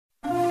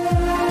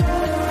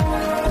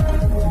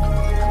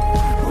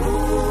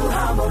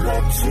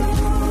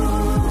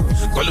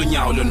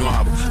Kolonyawo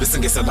lonwabo bese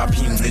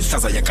ngeselapha ingci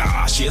ihlaza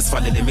yakashi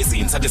esivalele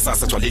emizini sathi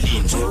sasa gcwale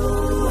linje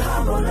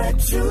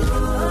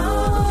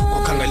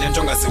ukhangele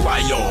into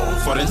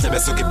ongaziwayo for endlebe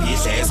esuke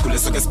ibhidle esikhule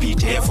esuke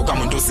esibhidef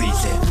ukamuntu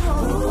usidle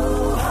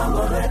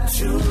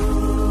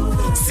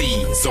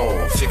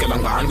Sizo fikela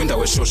ngani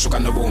kwindawo eshushu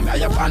kanobomi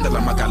ayaphanda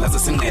lamagala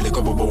zesinqele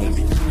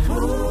kobobomi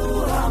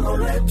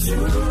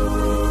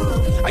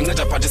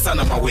Anceda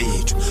phathisana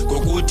mawethu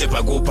ngokude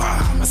bhakupha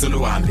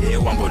maseluhambe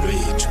uhambo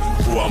lwethu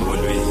uhambo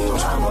lwethu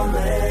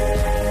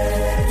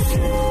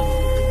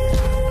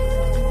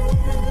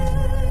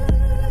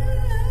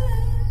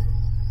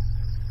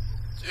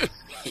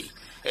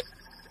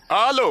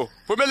Hallo,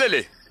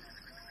 Phumelele.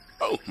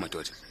 Oh,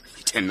 madoda.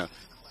 Ithena.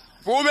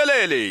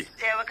 Phumelele.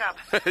 Yebo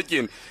kapha.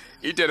 Tyini.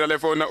 Ithena le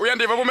phone.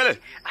 Uyandiva Phumelele?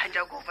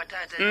 Anjakuva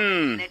tata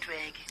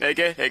network.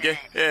 Eke.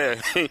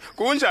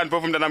 Kunjani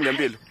phofu mntanami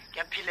ngempilo?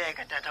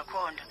 Ngiyaphileka tata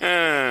khonto.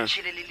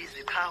 Shile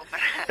lilizwi qha.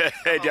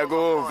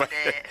 Ndiyakuva.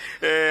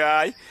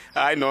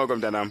 Hayi noko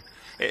mntanami.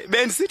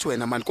 Bendisithi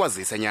wena mani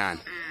kwazisa nyana.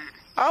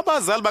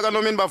 Abazali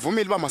bakaNomini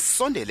bavumile ba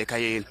masondele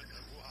ekhayeni.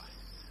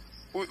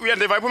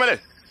 Uyandiva Phumelele?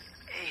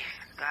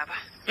 Gaba.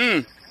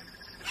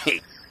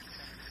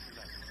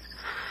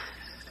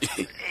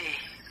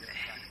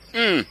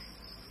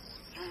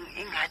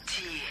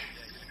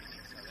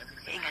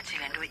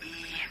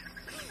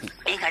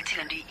 Ingathi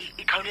lento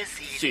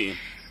iqhawulezile.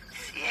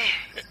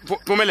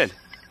 Phumelele.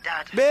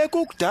 Dad.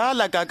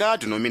 Bekukudala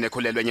kakade Nomini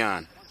ekhulelwe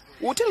nyana.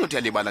 Uthini ukuthi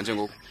uyalibala nje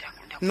ngoku?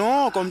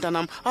 Noko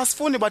mntanami,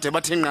 asifuni bade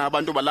bathenqa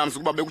abantu balamzi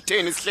ukuba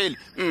bekutheni isihleli.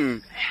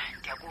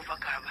 Ndiyakuva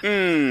Gaba.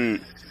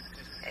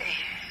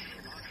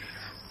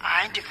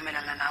 Hayi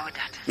ndivumelana nawe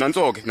tata.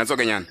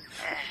 Nantsoke nyana.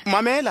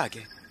 Mamela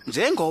ke,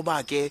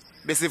 njengoba ke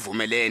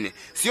besivumelene,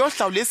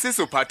 siyohlawulisa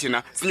isipha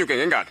thina sinyuke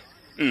ngengalo.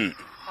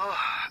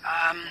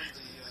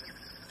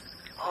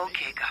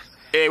 Okay Gaba.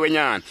 Ewe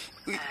nyana.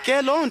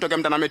 Ke lonto ke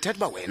mntanami ethetha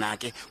ba wena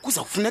ke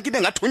kuza kufuneka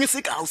ibe ngathunyisa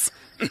ikawusi.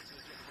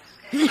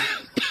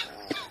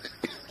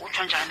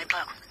 Utsho njani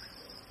xako?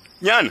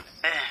 Nyana.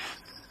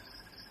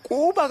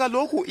 Kuba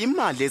kaloku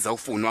imali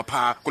ezawufunwa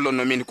pha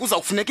kuloNomini kuza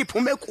kufuneka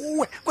iphume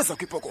kuwe kweza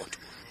kwiphokoto.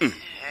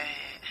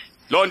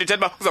 Lo ndithetha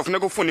ba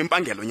kuzafuneka ufune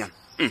impangelo nyana.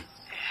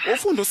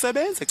 Ufunda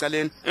usebenze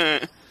ecaleni.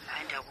 Hayi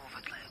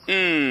ndiyakuva xako.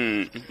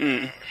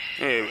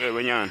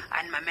 Ewe nyana.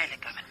 Animamele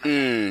Gaba.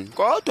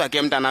 Kodwa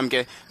ke mntanami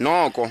ke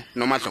noko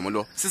nomadlomo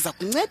lo siza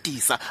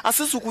kuncedisa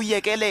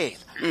asisukuyekelela.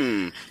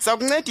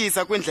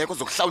 Sizakuncedisa kwindleko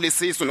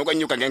zokuhlawulisa isu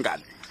nokwenyuka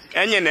ngengalo.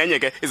 Enye nenye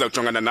ke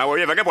izawujongana nawe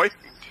uyeva ke boy?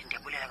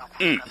 Ndiyabulela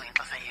kakhulu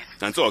ngexesha yenu.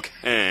 Nantsoke.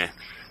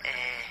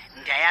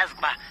 Ndiyayazi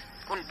kuba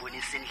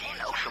kunibonisa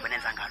indlela okuhlobene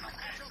enza ngalo.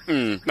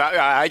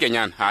 Hayi ke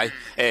nyana, hayi.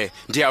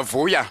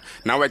 Ndiyavuya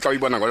nawe xa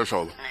uyibona ngolo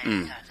hlobo.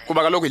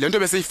 Kuba kaloku ile nto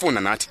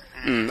besiyifuna nathi.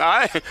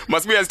 Hayi,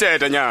 masibuye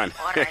sithethe nyana.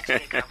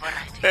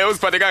 Alright.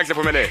 Uziphathe kahle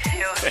Phumelele.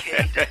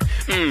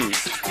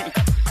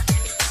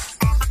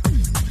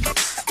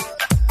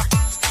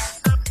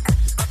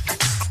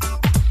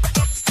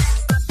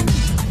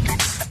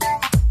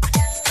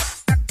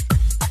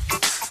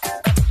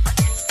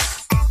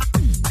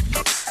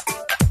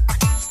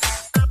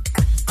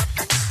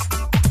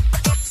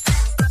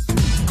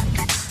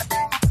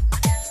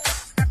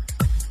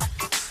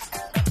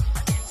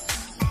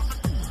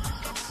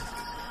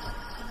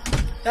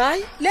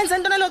 Hayi, lenza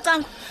into nalo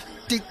cango.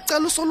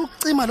 Ndicela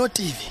usolucima lo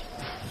TV.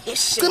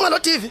 Cima lo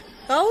TV.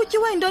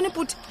 Awutyiwe intoni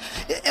bhuti?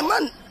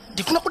 Man,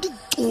 ndifuna ukuthi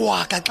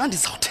cwaka xa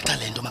ndizawuthetha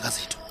le nto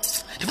makazethu.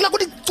 Ndifuna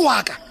ukuthi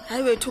cwaka.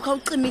 Hayi wethu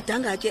khawucima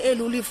idangatye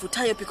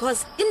elulivuthayo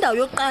because indawo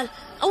yokuqala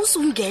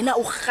awusungena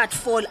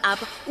urhatfall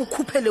apha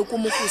ukhuphele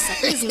kumukusa.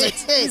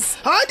 Please.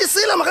 Hayi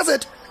ndisila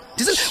makazethu.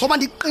 Ndisila ngoba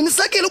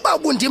ndiqinisekile ukuba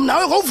ubundim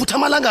nawe ngowuvutha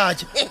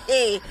amalanganje.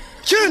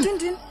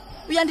 Tyhini.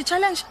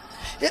 Uyandi-challenge?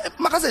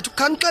 Makazethu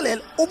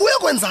khanixelele ubuye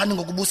kwenzani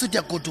ngokubusithi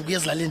yagoduka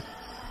ezilalini?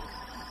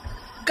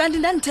 Kanti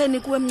ndanditheni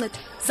kuwe Mncede?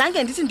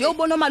 Zange ndithi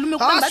ndiyobona omalume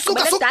kuba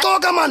mbagqibele dala.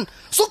 Suxoka man.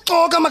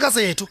 Suxoka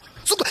makazethu.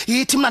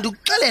 Yithi mna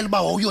ndikuxelela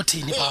uba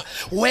wawuyothini pha.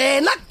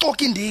 Wena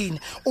xoka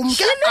indini.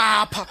 Umke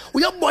apha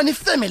uyobona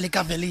ifamily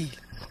kavelile.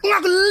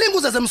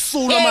 Ungakulinguze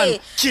zemsulo man.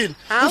 Tyhini.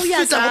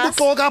 Ufita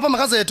ngokuxoka apha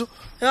makazethu.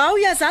 Hawu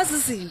uyazazi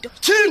izinto.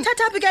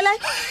 Uthatha phi ke leyo?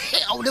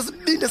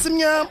 Awulesibindi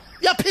esimnyama.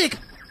 Uyaphika.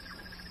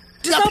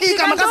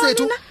 Ndiyaphika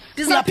makazethu.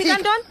 Ndizaphika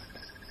ntoni?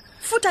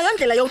 Futha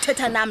yondlela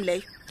yokuthetha nami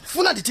leyo.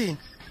 Ufuna ndithini?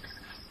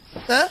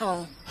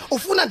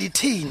 Ufuna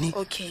ndithini?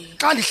 Okay.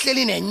 Xa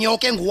ndihleli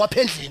nenyoka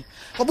enguwapha endlini.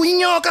 Ngoba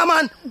uyinyoka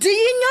man.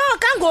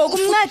 Ndiyinyoka ngoku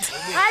Mncede.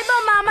 Hayi bo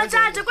mama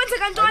tata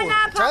kwenzeka ntoni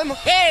apha?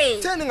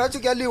 Theni ngathi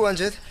kuyaliwa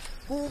nje.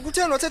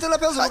 Kutheni wathethela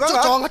phezulu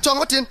kangaka?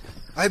 Jonga thini?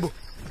 Hayibo.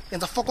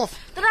 Yenza fuck off.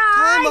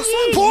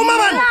 Phuma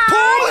man.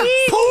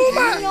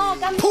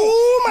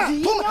 Phuma.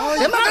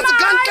 Yemakazi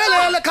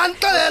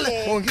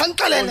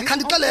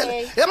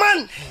khandixelele.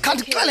 Yeman,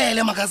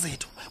 khandixelele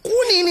makazethu.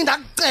 Kunini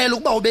ndakucela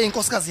ukuba ube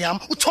inkosikazi yami?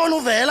 Utshona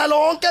uvela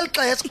lonke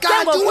elixesha.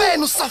 Kanti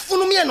wena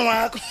usafuna umyeni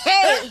wakho.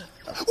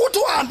 uthi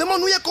uhambe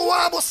manje uye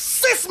kowabo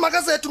sis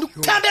makazethu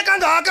ngikuthembe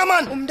kangaka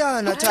manje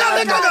Umntana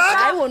Thembe kangaka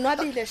hayi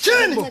wonwabile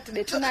Thini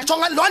bethu nani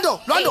jonga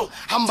Londo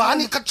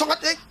hambani jonga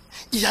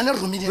iyane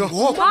rumini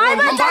ngoku Hayi,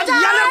 hambani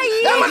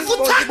hayi. iyane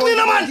manifuthathi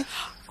nina manje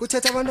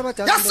kuthetha abantu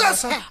abadala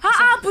Yes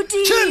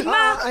bhuti Thini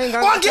ma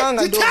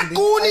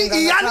ngithekuni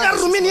iyane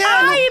rumini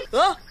yenu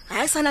oh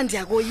hayi sana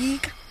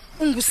ndiyakoyika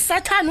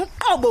ungusathana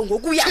uqobo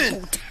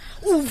ngokuyabhuta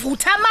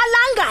uvutha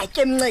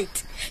amalanga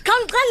Mncedi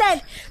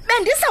khawuxelele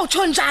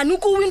bendisawutsho njani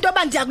kuwe into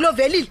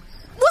abandiyakulovelile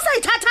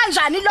busayithatha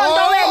njani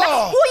lonto wena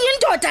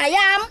uyindoda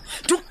yam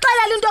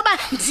ndikuxelela into ba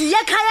ndiye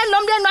ekhaya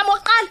nomleni wami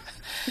oqala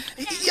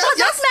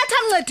yasinetha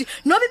Mncedi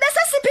noba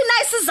besesiphi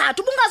na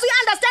isizathu bungazi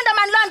uyiunderstand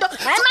mani lonto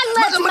hayi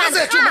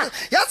Mncedi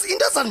yazi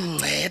into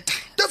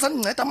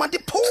ezandinceda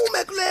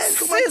mandiphume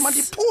kulendlu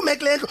mandiphume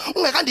kulendlu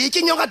ungekandiyityi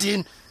inyoka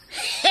ndini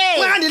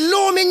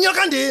ungekandilumi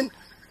inyoka ndini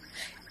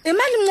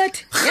Emali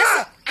Mncedi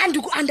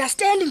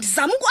andiku-understand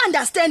ndizama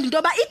uku-understand into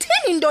yoba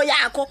ithini into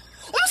yakho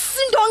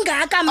umsindo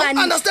ongaka mani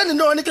understand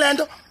ntoni kule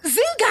nto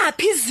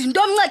zingaphi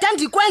izinto Mncedi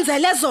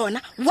andikwenzele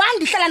zona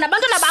wandihlala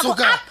nabantwana bakho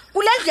apha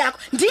kule ndlu yakho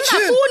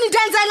ndingafuni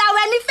ndenzela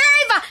wena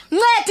ifavor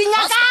Mncedi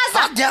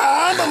nyakaza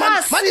ndihamba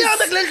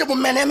mandihambe kule ndlu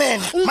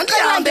bumenemene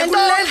mandihambe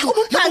kule ndlu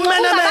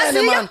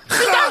bumenemene mani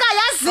into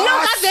ongayaziyo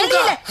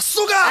kavelile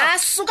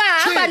suka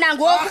hamba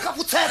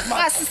nangoku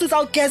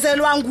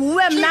sizawugezelwa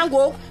nguwe mna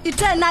ngoku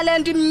ithe nale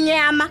nto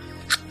imnyama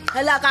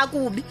phela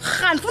kakubi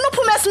ndifuna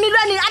uphume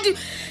esimilweni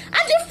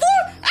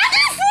andifuni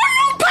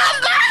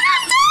uphambana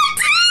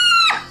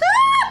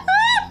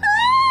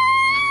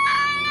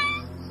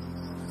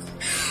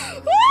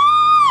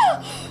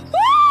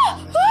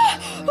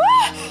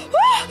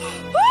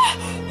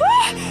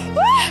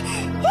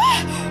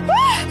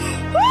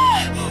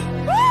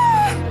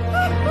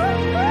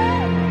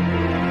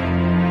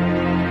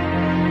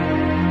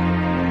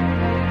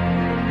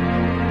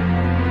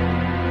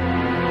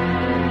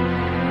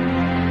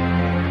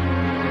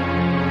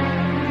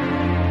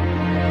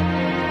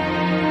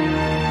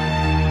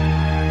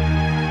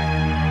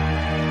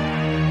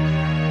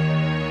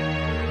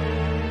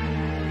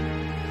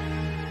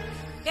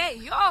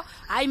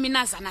hayi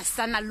mina zana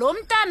sana lo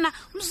mntana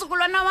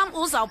umzukulwana wami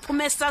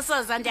uzawuphuma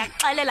esasaza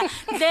ndiyaxelela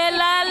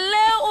ndlela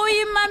le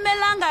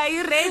uyimamelanga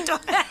iradio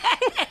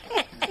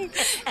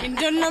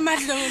into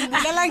nomadlovu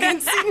bulala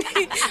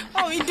ngensini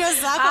into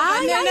zakho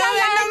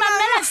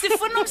mamela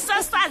sifuna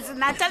ukusasazi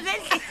nathi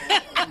aveli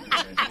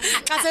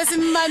xa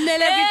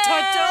sesimamele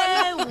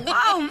kwithotholo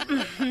wow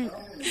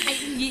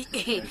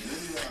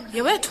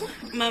yewethu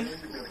mama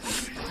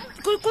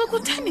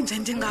kutheni nje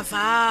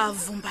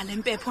ndingavavumba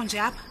lempepho nje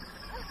apha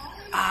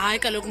hayi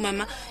kaloku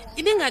mama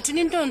ibingathi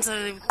nintonza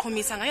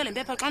qhumisa ngayo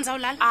lempepho xa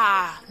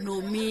ndizawulala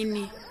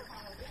nomini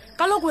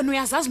kaloku wena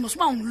uyazazi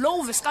mosiba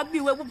ungilove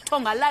sikabiwe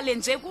kubuthonga lale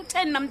nje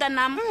kutheni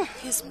namntanam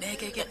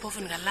isibeke ke phofu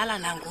ndingalala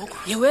nangoku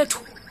yewethu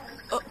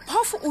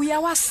phofu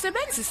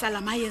uyawasebenzisa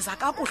la mayeza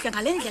kakuhle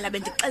ngale ndlela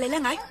bendixelele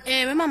ngayo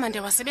ewe mama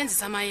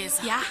ndiyawasebenzisa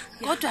amayeza ya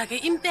kodwa ke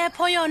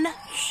impepho yona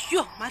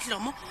yho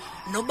madlomo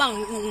noba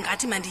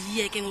ngathi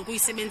mandiyiyeke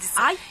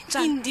ngokuyisebenzisa hayi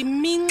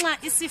indiminxa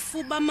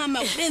isifuba mama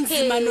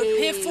kubenzima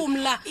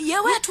nophefumla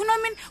yewethu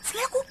nomini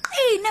funeka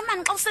uqine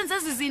mani xa usenze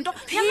ezi zinto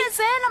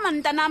nyamezela mani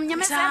mntanam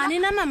nyamezela njani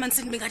na mama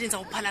ndisindibingathi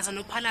ndizawuphalaza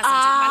nokuphalaza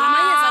nje bala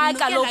mayeza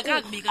nokela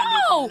kakubi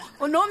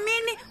kaloku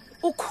nomini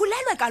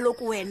ukhulelwe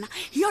kaloku wena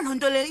yiyo loo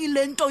nto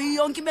le nto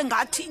yonke ibe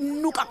ngathi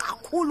inuka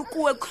kakhulu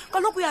kuwe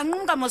kaloku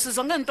uyanqumka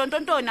mosizonke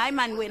ntontontoni hayi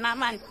mani wena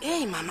mani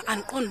eyi mama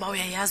andiqondi uba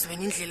uyayazi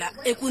wena indlela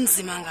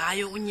ekunzima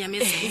ngayo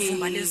unyamezela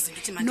uvumba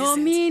lezinto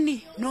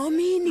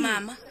nomini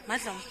mama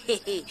madlomo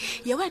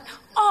yewena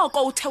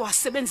oko uthe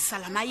wasebenzisa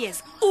la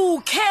mayeza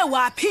ukhe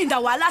waphinda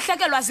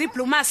walahlekelwa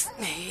ziiblumas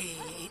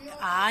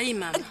hayi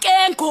mama ke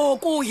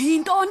ngoku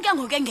yintoni ke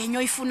ngoku engenye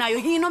oyifunayo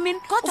yini omini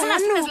kodwa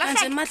yanuka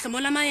nje madlomo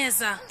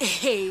lamayeza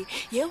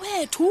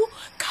yewethu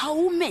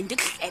khawume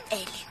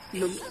ndikuhlepele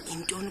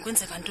yintoni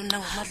kwenzeka ntoni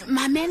nangoku madlomo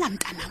mamela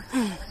mntanam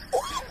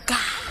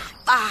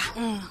ugaba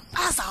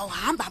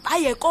bazawuhamba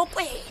baye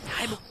kokweni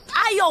hayibo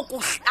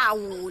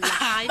ayokuhlawula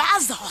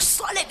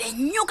bazawusole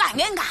benyuka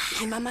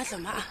ngengalo mama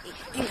dloma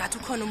ingathi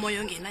ukhona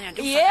umoya ongenayo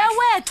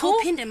yewethu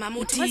uphinde mama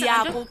uthi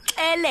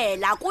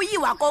ndiyakuxelela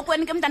kuyiwa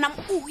kokweni ke mntanam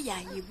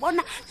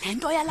uyayibona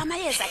lento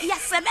yalamayeza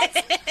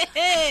iyasebenza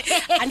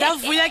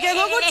andavuya ke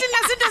ngokuthi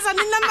nasinto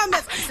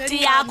zaninamameza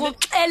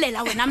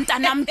ndiyakuxelela wena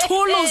mntanam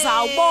thulu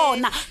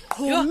uzawubona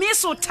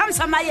qhumisa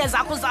uthambisa amayeza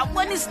akho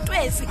uzawubona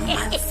isitwesi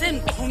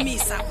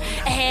sendiqhumisa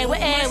ewe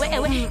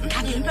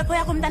khangela impepho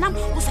yakho mntanam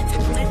usenze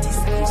uncedise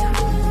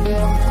njani